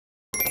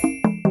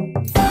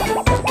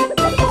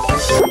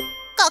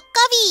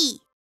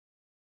Cocobi.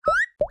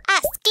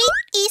 Haz clic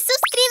y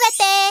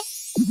suscríbete.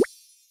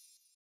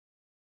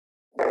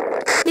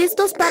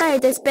 Listos para el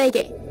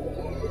despegue.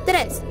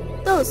 3,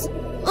 2,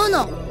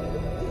 1.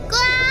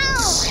 ¡Guau!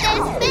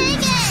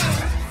 ¡Despegue!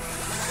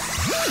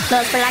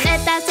 Los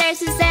planetas del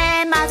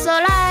sistema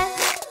solar.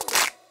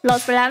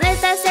 Los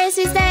planetas del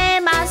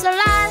sistema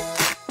solar.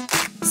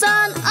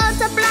 Son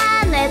 8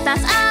 planetas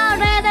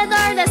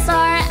alrededor del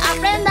Sol.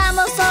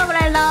 Aprendamos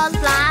sobre los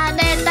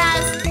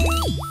planetas.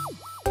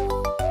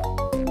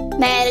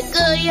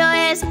 Mercurio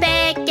es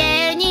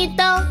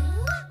pequeñito.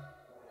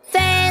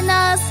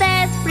 Venus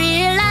es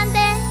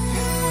brillante.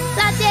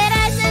 La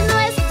Tierra es el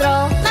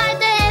nuestro.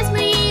 Marte es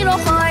muy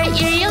rojor. Y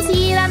ellos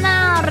giran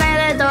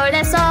alrededor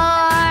del Sol.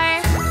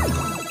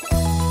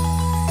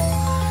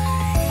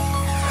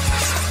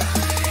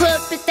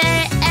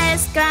 Júpiter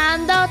es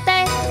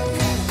grandote.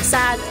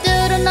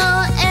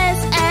 Saturno es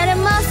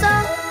hermoso.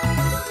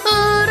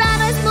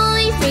 Urano es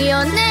muy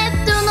frío.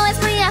 Neptuno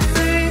es muy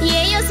azul. Y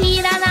ellos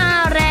giran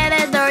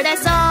alrededor del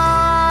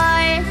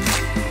Sol.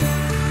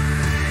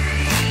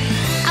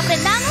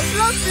 Aprendamos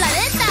los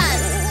planetas.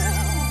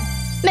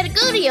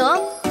 Mercurio,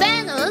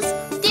 Venus,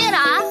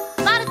 Tierra,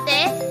 Marte,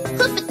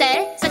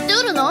 Júpiter,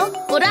 Saturno,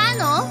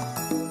 Urano,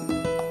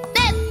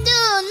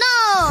 Neptuno.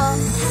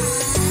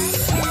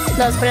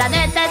 Los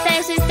planetas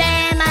del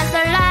sistema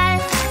solar.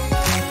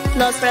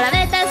 Los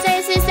planetas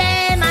del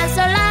sistema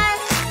solar.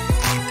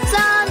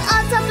 Son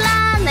 8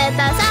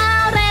 planetas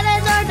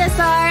alrededor del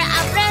Sol.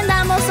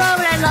 Aprendamos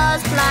sobre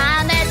los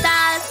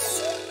planetas.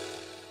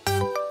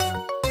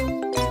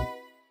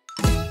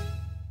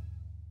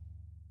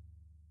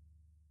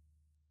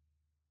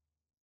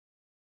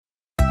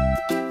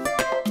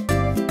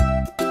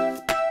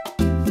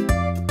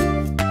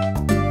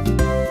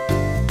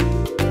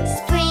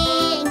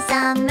 Spring,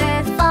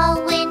 summer, fall,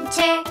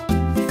 winter.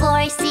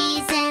 4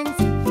 seasons,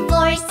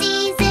 4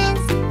 seasons.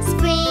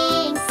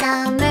 Spring,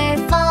 summer,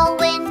 fall,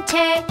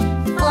 winter.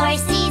 4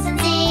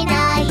 seasons in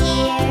a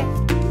year.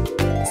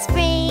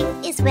 Spring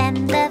is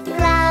when the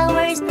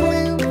flowers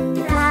bloom.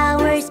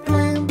 Flowers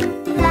bloom,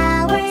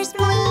 flowers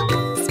bloom.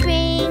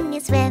 Spring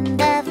is when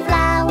the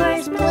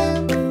flowers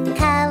bloom.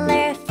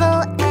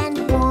 Colorful and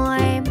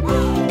warm.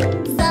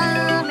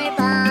 Summer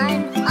fun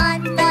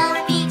on the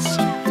beach,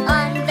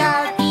 on the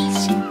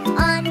beach,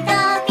 on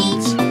the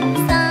beach.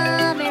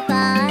 Summer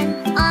fun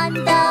on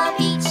the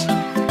beach.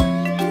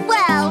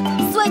 Wow,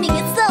 swimming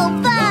is so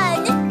fun!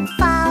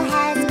 Fall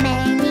has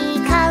many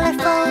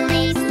colorful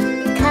leaves,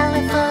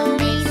 colorful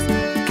leaves,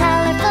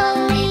 colorful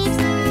leaves.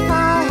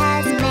 Fall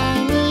has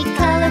many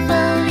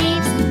colorful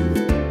leaves.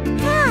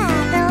 Ah,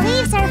 the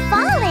leaves are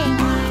falling.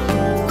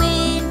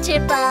 Winter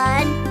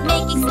fun,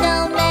 making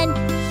snowmen,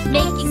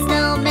 making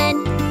snowmen,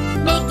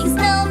 making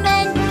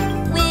snowmen.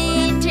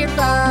 Winter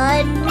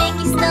fun,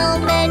 making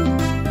snowmen.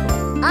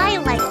 I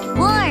like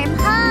warm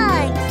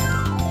hugs.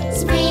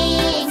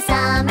 Spring,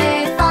 summer,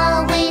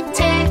 fall,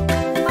 winter.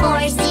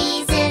 4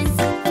 seasons,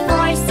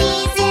 4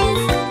 seasons.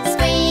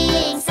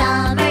 Spring,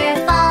 summer,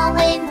 fall,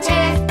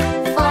 winter.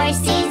 4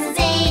 seasons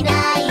in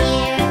a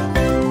year.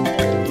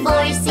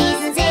 4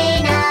 seasons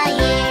in a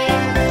year.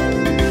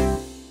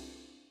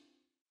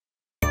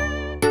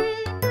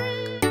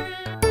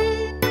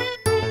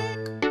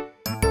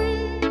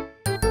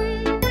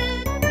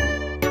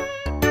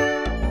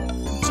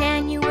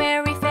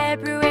 January,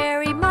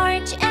 February,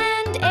 March,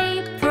 and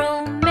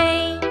April,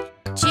 May,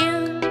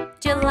 June,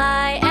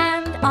 July,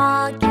 and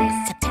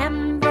August,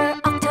 September,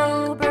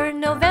 October,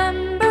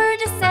 November,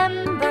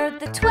 December,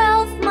 the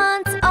 12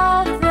 months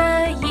of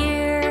the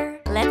year.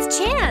 Let's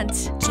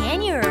chant.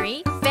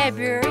 January,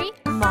 February,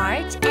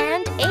 March,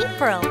 and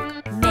April,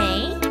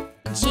 May,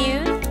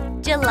 June,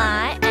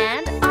 July,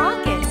 and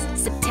August,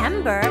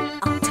 September,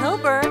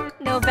 October,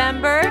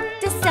 November,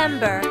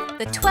 December,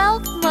 the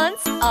 12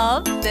 months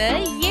of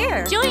the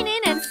year. Join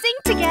in and sing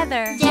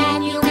together.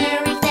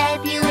 January,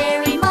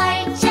 February,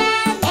 March,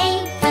 and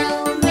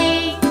April,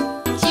 May,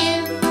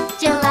 June,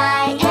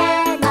 July,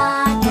 and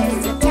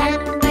August,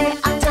 September,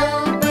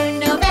 October,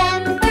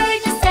 November,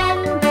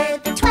 December,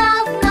 the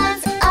 12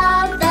 months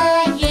of the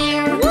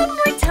year. One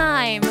more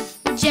time.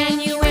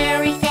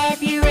 January,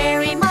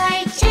 February,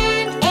 March,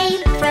 and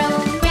April,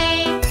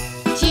 May,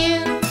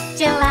 June,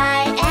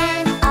 July,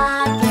 and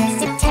August,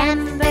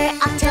 September,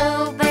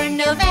 October,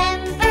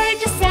 November,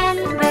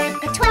 December,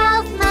 the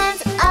 12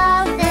 months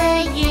of the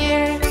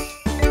year.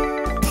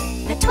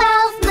 The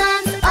 12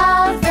 months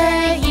of the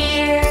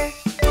year.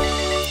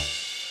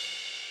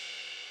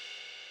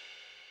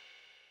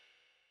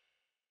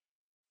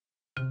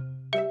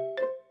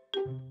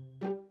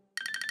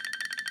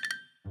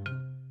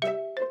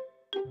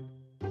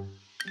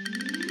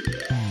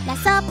 La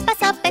sopa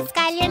es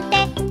caliente,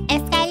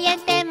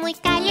 muy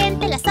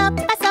caliente. La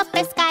sopa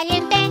es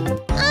caliente.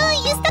 ¡Ay,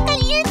 está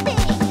caliente!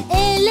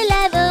 El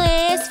helado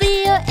es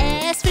frío,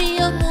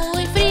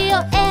 muy frío.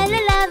 El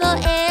helado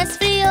es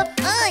frío.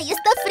 ¡Ay,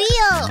 está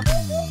frío!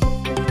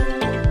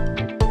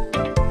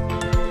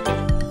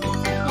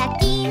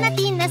 La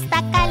tina está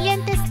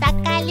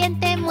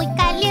caliente, muy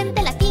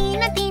caliente. La tina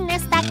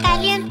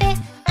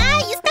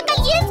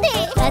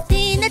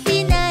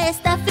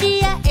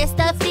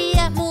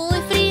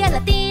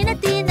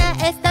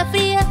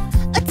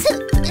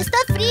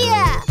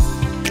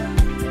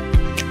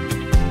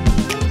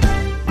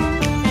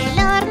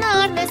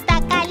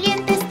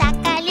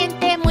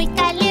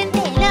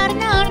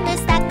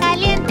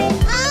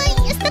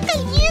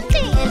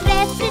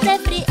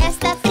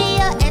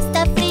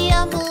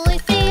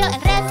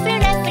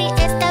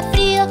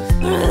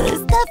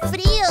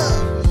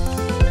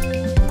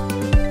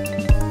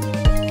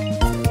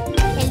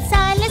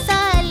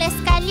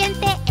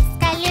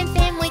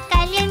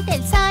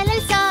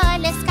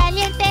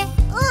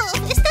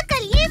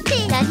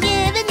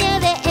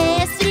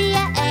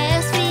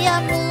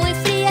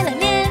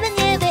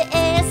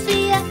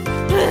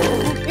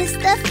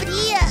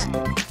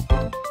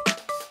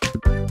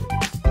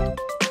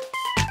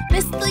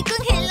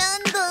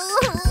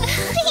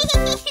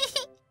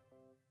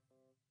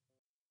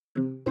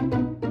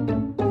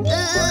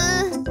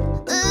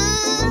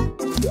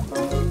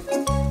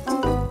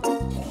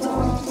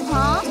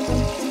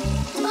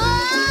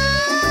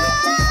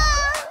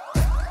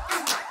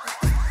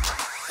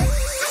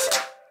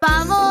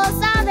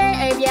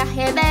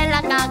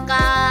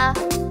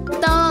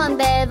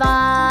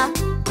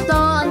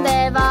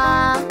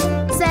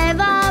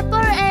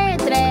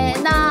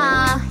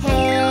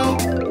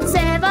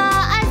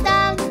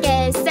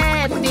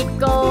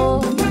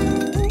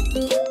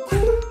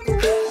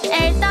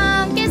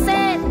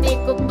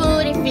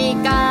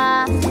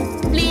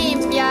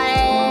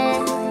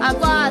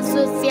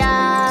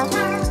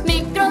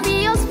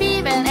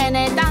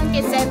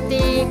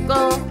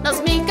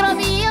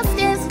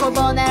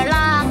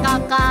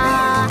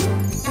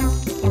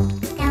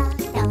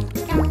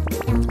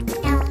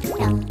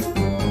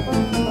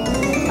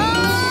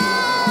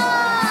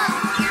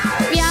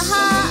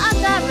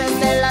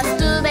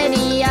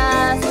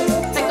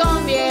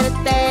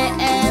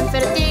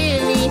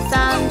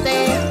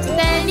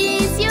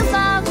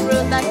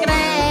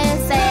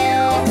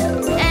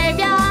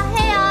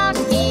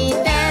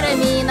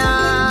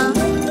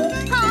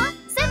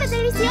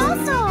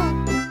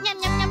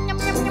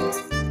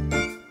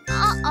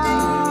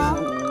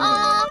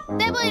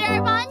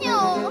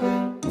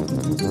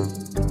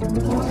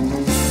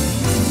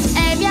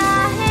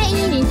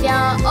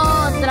inicia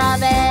otra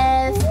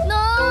vez.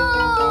 ¡No!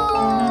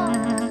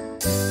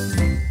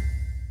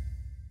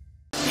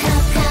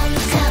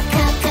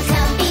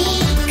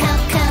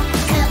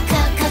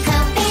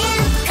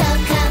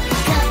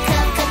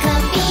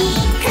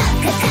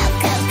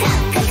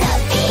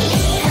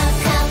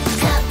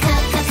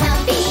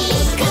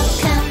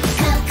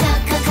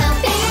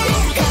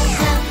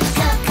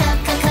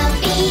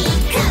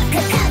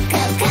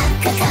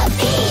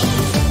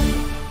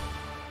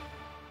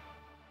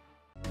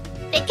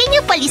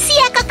 ¡Pequeño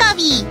policía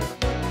Cocobi!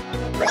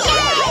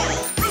 ¡Yeah!